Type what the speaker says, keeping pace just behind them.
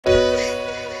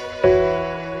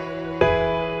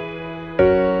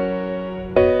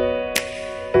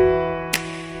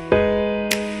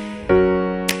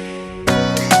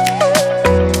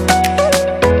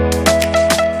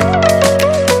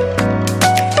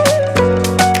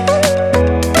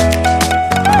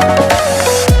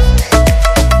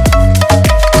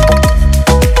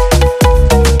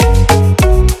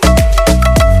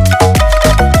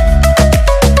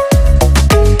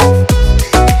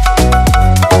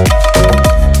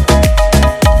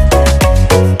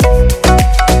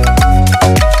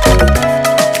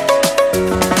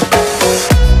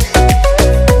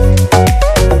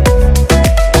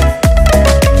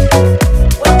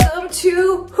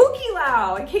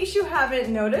case you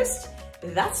haven't noticed,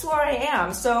 that's where I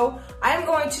am. So I'm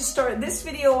going to start this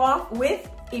video off with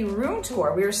a room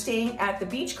tour. We are staying at the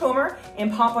Beachcomber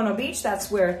in Pompano Beach. That's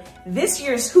where this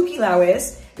year's Hukilau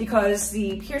is, because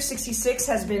the Pier 66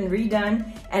 has been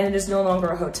redone and it is no longer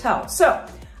a hotel. So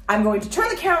I'm going to turn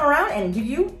the camera around and give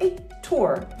you a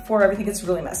tour before everything gets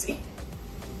really messy.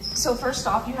 So first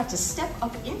off, you have to step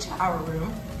up into our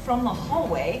room from the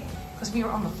hallway, because we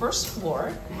are on the first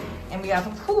floor and we have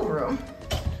a pool room.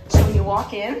 So when you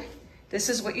walk in, this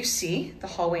is what you see, the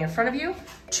hallway in front of you.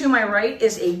 To my right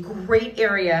is a great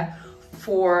area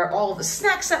for all of the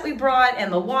snacks that we brought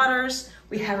and the waters.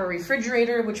 We have a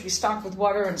refrigerator, which we stocked with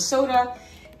water and soda,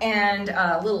 and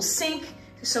a little sink.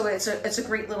 So it's a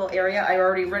great little area. I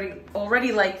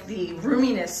already like the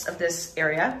roominess of this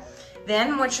area.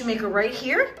 Then once you make a right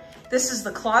here, this is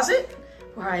the closet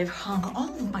where I've hung all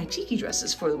of my Tiki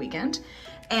dresses for the weekend.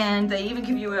 And they even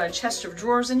give you a chest of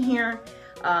drawers in here.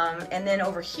 And then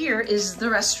over here is the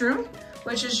restroom,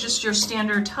 which is just your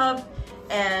standard tub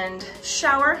and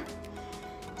shower.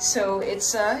 So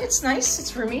it's nice,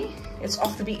 it's roomy, it's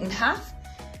off the beaten path.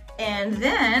 And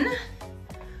then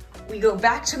we go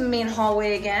back to the main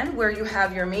hallway again, where you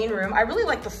have your main room. I really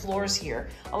like the floors here.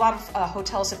 A lot of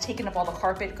hotels have taken up all the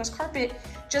carpet, because carpet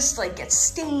just like gets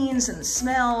stains and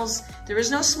smells. There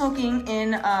is no smoking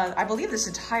in, I believe, this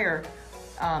entire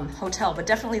hotel, but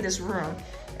definitely this room.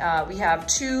 We have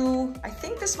two, I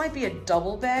think this might be a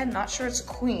double bed. Not sure it's a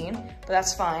queen, but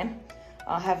that's fine.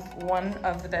 I'll have one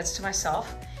of the beds to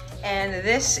myself. And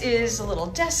this is a little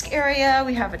desk area.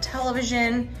 We have a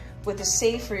television with a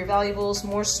safe for your valuables,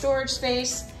 more storage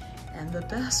space. And the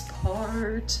best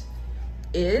part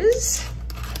is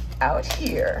out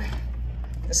here.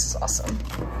 This is awesome.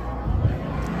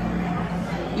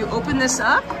 You open this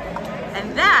up,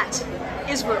 and that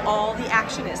is where all the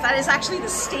action is. That is actually the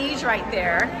stage right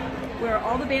there, where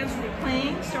all the bands will be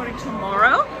playing starting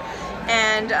tomorrow.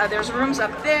 And there's rooms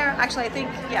up there. Actually, I think,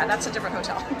 yeah, that's a different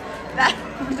hotel.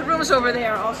 The rooms over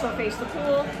there also face the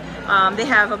pool. They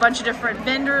have a bunch of different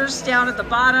vendors down at the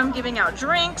bottom giving out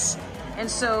drinks. And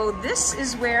so this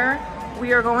is where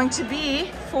we are going to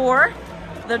be for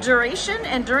the duration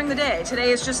and during the day.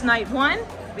 Today is just night one.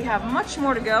 We have much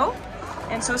more to go.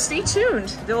 And so stay tuned.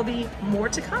 There will be more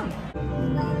to come.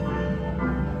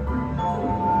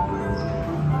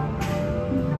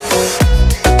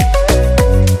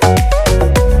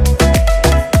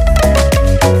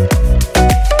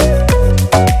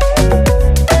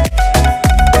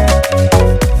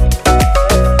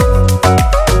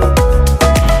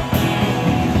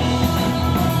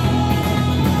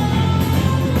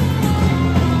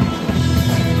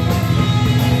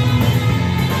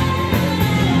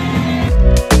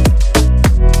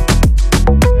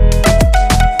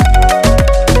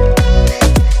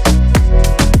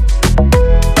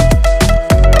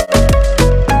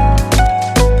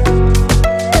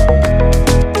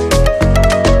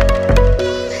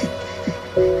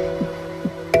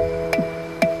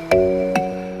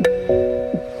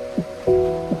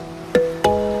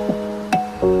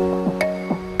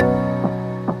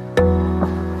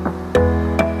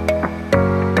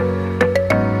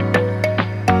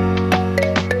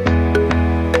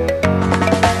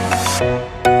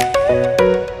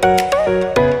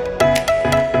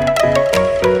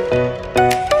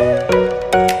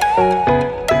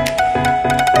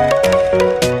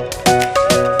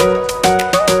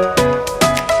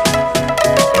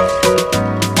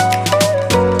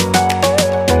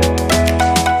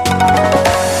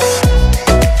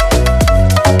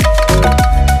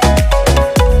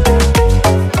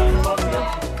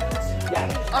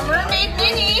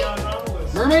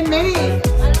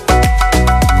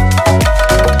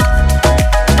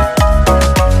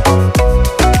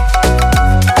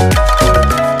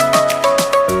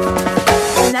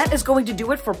 Going to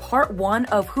do it for part one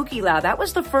of Hukilau. That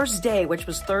was the first day, which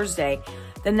was Thursday.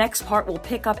 The next part will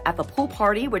pick up at the pool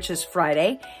party, which is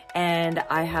Friday, and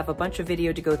I have a bunch of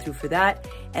video to go through for that.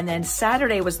 And then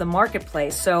Saturday was the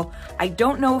marketplace. So I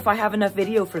don't know if I have enough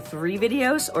video for 3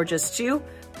 videos or just 2.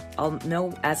 I'll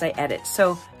know as I edit.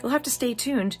 So you'll have to stay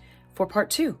tuned for part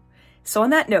 2. So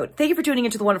on that note, thank you for tuning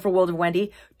into the wonderful world of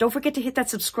Wendy. Don't forget to hit that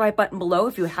subscribe button below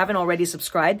if you haven't already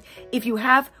subscribed. If you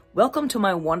have, welcome to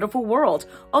my wonderful world.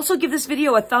 Also give this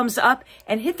video a thumbs up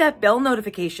and hit that bell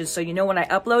notification so you know when I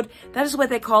upload. That is what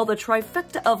they call the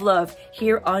trifecta of love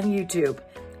here on YouTube.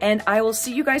 And I will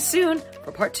see you guys soon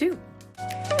for part 2.